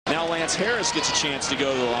Lance Harris gets a chance to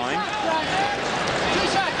go to the line. A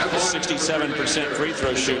 67% free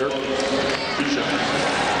throw shooter.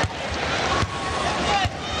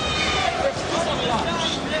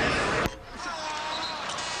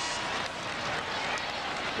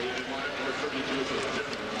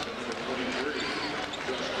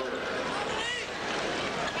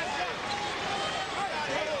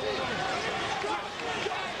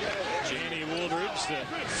 The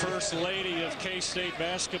first lady of K-State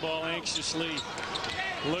basketball, anxiously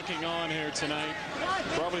looking on here tonight.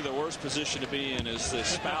 Probably the worst position to be in is the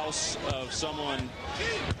spouse of someone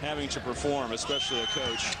having to perform, especially a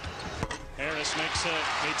coach. Harris makes a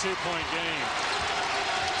 2-point game.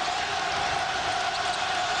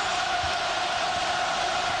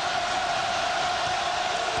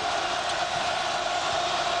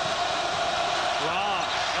 Law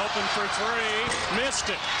open for three, missed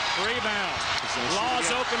it. Rebound.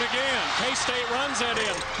 Law's open again. K-State runs it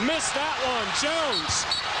in. Missed that one. Jones.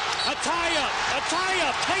 A tie-up. A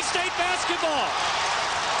tie-up. K-State basketball.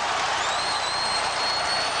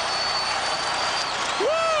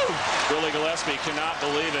 Woo! Billy Gillespie cannot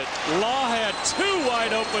believe it. Law had 2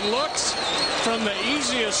 wide open looks from the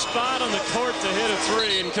easiest spot on the court to hit a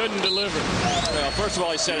 3 and couldn't deliver. Well, first of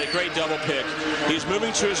all, he said a great double pick. He's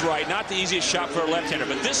moving to his right, not the easiest shot for a left-hander,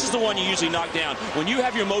 but this is the one you usually knock down. When you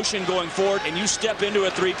have your motion going forward and you step into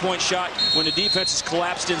a 3-point shot when the defense is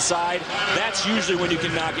collapsed inside, that's usually when you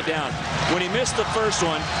can knock it down. When he missed the first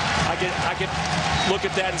one, I could look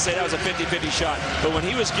at that and say that was a 50-50 shot. But when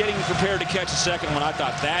he was getting prepared to catch the second one, I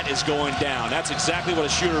thought that is going down. That's exactly what a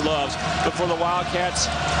shooter loves. But for the Wildcats,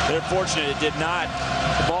 they're fortunate it did not.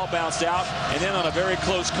 The ball bounced out, and then on a very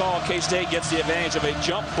close call, K-State gets the advantage of a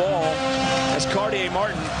jump ball as Cartier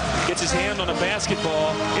Martin gets his hand on a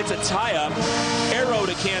basketball. It's a tie-up, arrow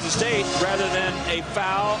to Kansas State rather than a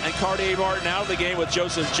foul, and Cartier Martin out of the game with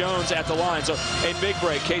Joseph Jones at the line. So a big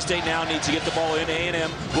break. K-State now needs to get the ball in.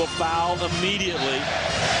 A&M will foul immediately.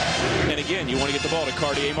 And again, you want to get the ball to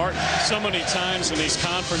Cartier Martin. So many times in these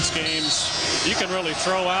conference games, you can really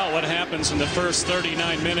throw out what happens in the first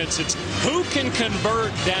 39 minutes. It's who can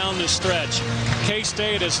convert down the stretch.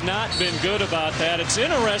 K-State has not been good about that. It's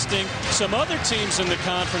interesting, some other teams in the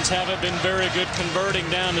conference haven't been very good converting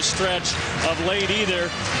down the stretch of late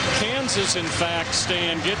either. Kansas, in fact,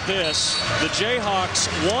 Stan, get this, the Jayhawks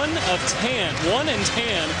 1 in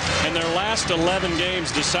 10 in their last 11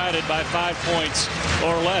 games decided by 5 points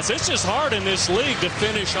or less. It's just hard in this league to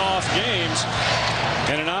finish off games.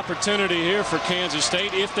 And an opportunity here for Kansas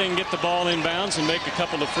State if they can get the ball inbounds and make a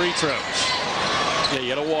couple of free throws. Yeah, you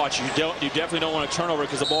got to watch. You definitely don't want a turnover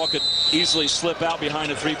because the ball could easily slip out behind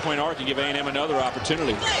the 3-point arc and give A&M another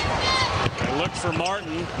opportunity. They look for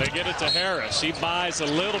Martin. They get it to Harris. He buys a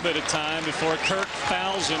little bit of time before Kirk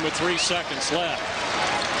fouls him with 3 seconds left.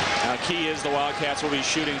 Now, key is the Wildcats will be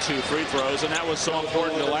shooting 2 free throws, and that was so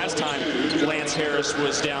important the last time Lance Harris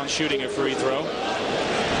was down shooting a free throw.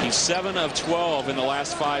 He's 7 of 12 in the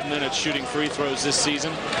last 5 minutes shooting free throws this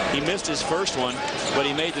season. He missed his first one, but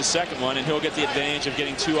he made the second one, and he'll get the advantage of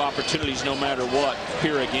getting 2 opportunities no matter what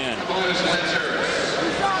here again.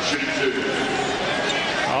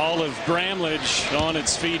 All of Bramlage on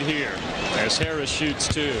its feet here as Harris shoots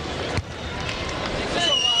 2.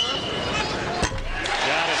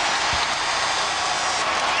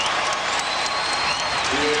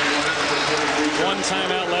 One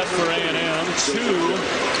timeout left for A&M, 2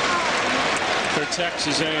 for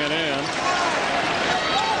Texas A&M.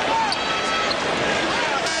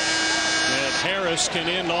 And Harris can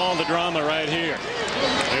end all the drama right here.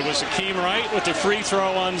 It was Akeem Wright with the free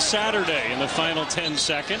throw on Saturday in the final 10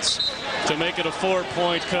 seconds to make it a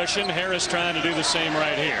 4-point cushion. Harris trying to do the same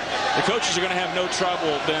right here. The coaches are going to have no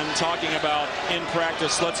trouble, Ben, talking about in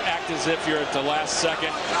practice, let's act as if you're at the last second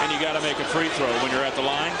and you got to make a free throw when you're at the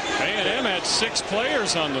line. A&M had 6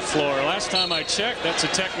 players on the floor. Last time I checked, that's a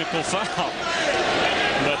technical foul.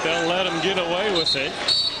 But they'll let them get away with it.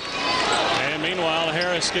 And meanwhile,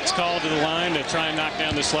 Harris gets called to the line to try and knock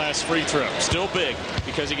down this last free throw. Still big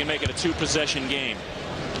because he can make it a 2-possession game.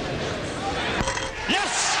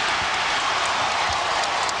 Yes!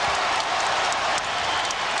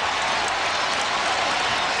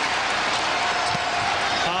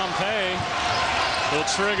 Pompey will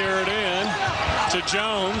trigger it in to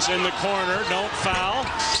Jones in the corner. Don't foul.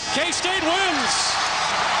 K-State wins.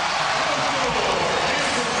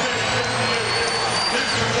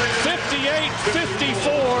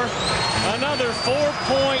 58-54, another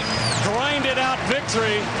 4-point grinded out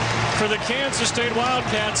victory for the Kansas State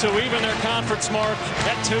Wildcats, who even their conference mark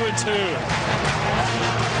at 2-2.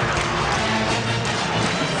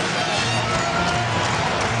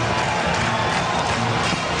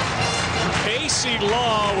 Acie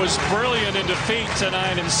Law was brilliant in defeat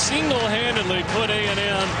tonight and single-handedly put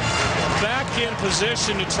A&M back in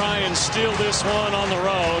position to try and steal this one on the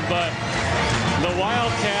road. But the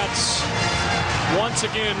Wildcats once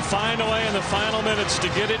again find a way in the final minutes to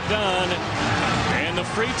get it done. And the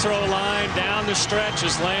free throw line down the stretch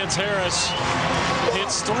as Lance Harris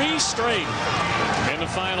hits 3 straight in the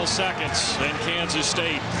final seconds, and Kansas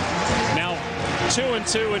State now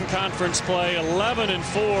 2-2 in conference play,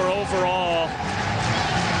 11-4 overall.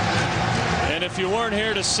 And if you weren't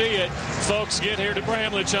here to see it, folks, get here to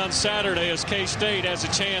Bramlage on Saturday as K-State has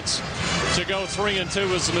a chance to go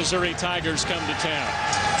 3-2 as the Missouri Tigers come to town.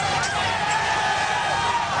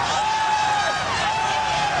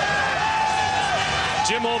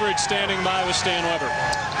 Jim Oldridge standing by with Stan Weber.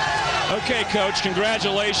 Okay, Coach,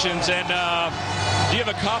 congratulations. And do you have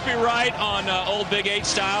a copyright on old Big 8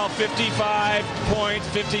 style, 55-point,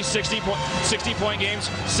 50, 60-point games?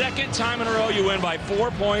 Second time in a row you win by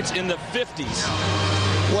 4 points in the 50s.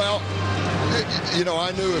 Well, you know,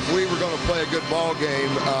 I knew if we were going to play a good ball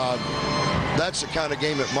game, that's the kind of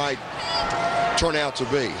game it might turn out to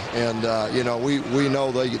be. And you know, we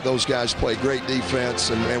know those guys play great defense,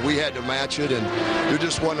 and we had to match it, and there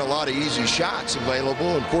just wasn't a lot of easy shots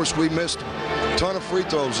available. And of course, we missed a ton of free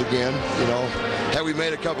throws again. You know, had we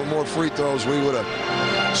made a couple more free throws, we would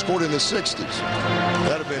have scored in the 60s.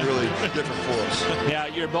 That'd have been really different for us. Yeah,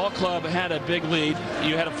 your ball club had a big lead.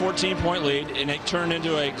 You had a 14-point lead, and it turned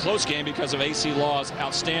into a close game because of Acie Law's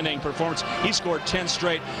outstanding performance. He scored 10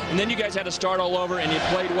 straight, and then you guys had to start all over, and you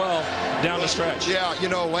played well down the stretch. Yeah, you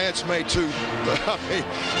know, Lance made 2. I mean,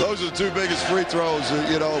 those are the 2 biggest free throws,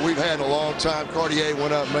 you know, we've had in a long time. Cartier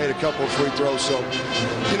went up and made a couple of free throws. So,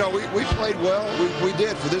 you know, we played well. We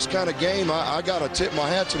did. For this kind of game, I got to tip my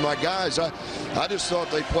hat to my guys. I just thought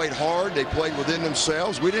they played hard. They played within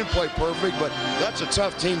themselves. We didn't play perfect, but that's a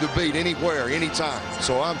tough team to beat anywhere, anytime.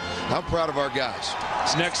 So I'm proud of our guys.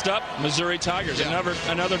 Next up, Missouri Tigers, yeah.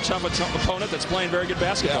 another tough opponent that's playing very good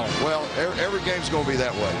basketball. Yeah, well, every game's going to be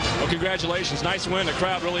that way. Well, congratulations. Nice win. The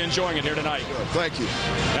crowd really enjoying it here tonight. Good. Thank you.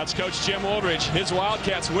 That's Coach Jim Oldridge. His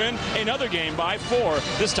Wildcats win another game by 4,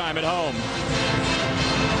 this time at home.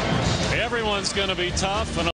 Everyone's going to be tough. And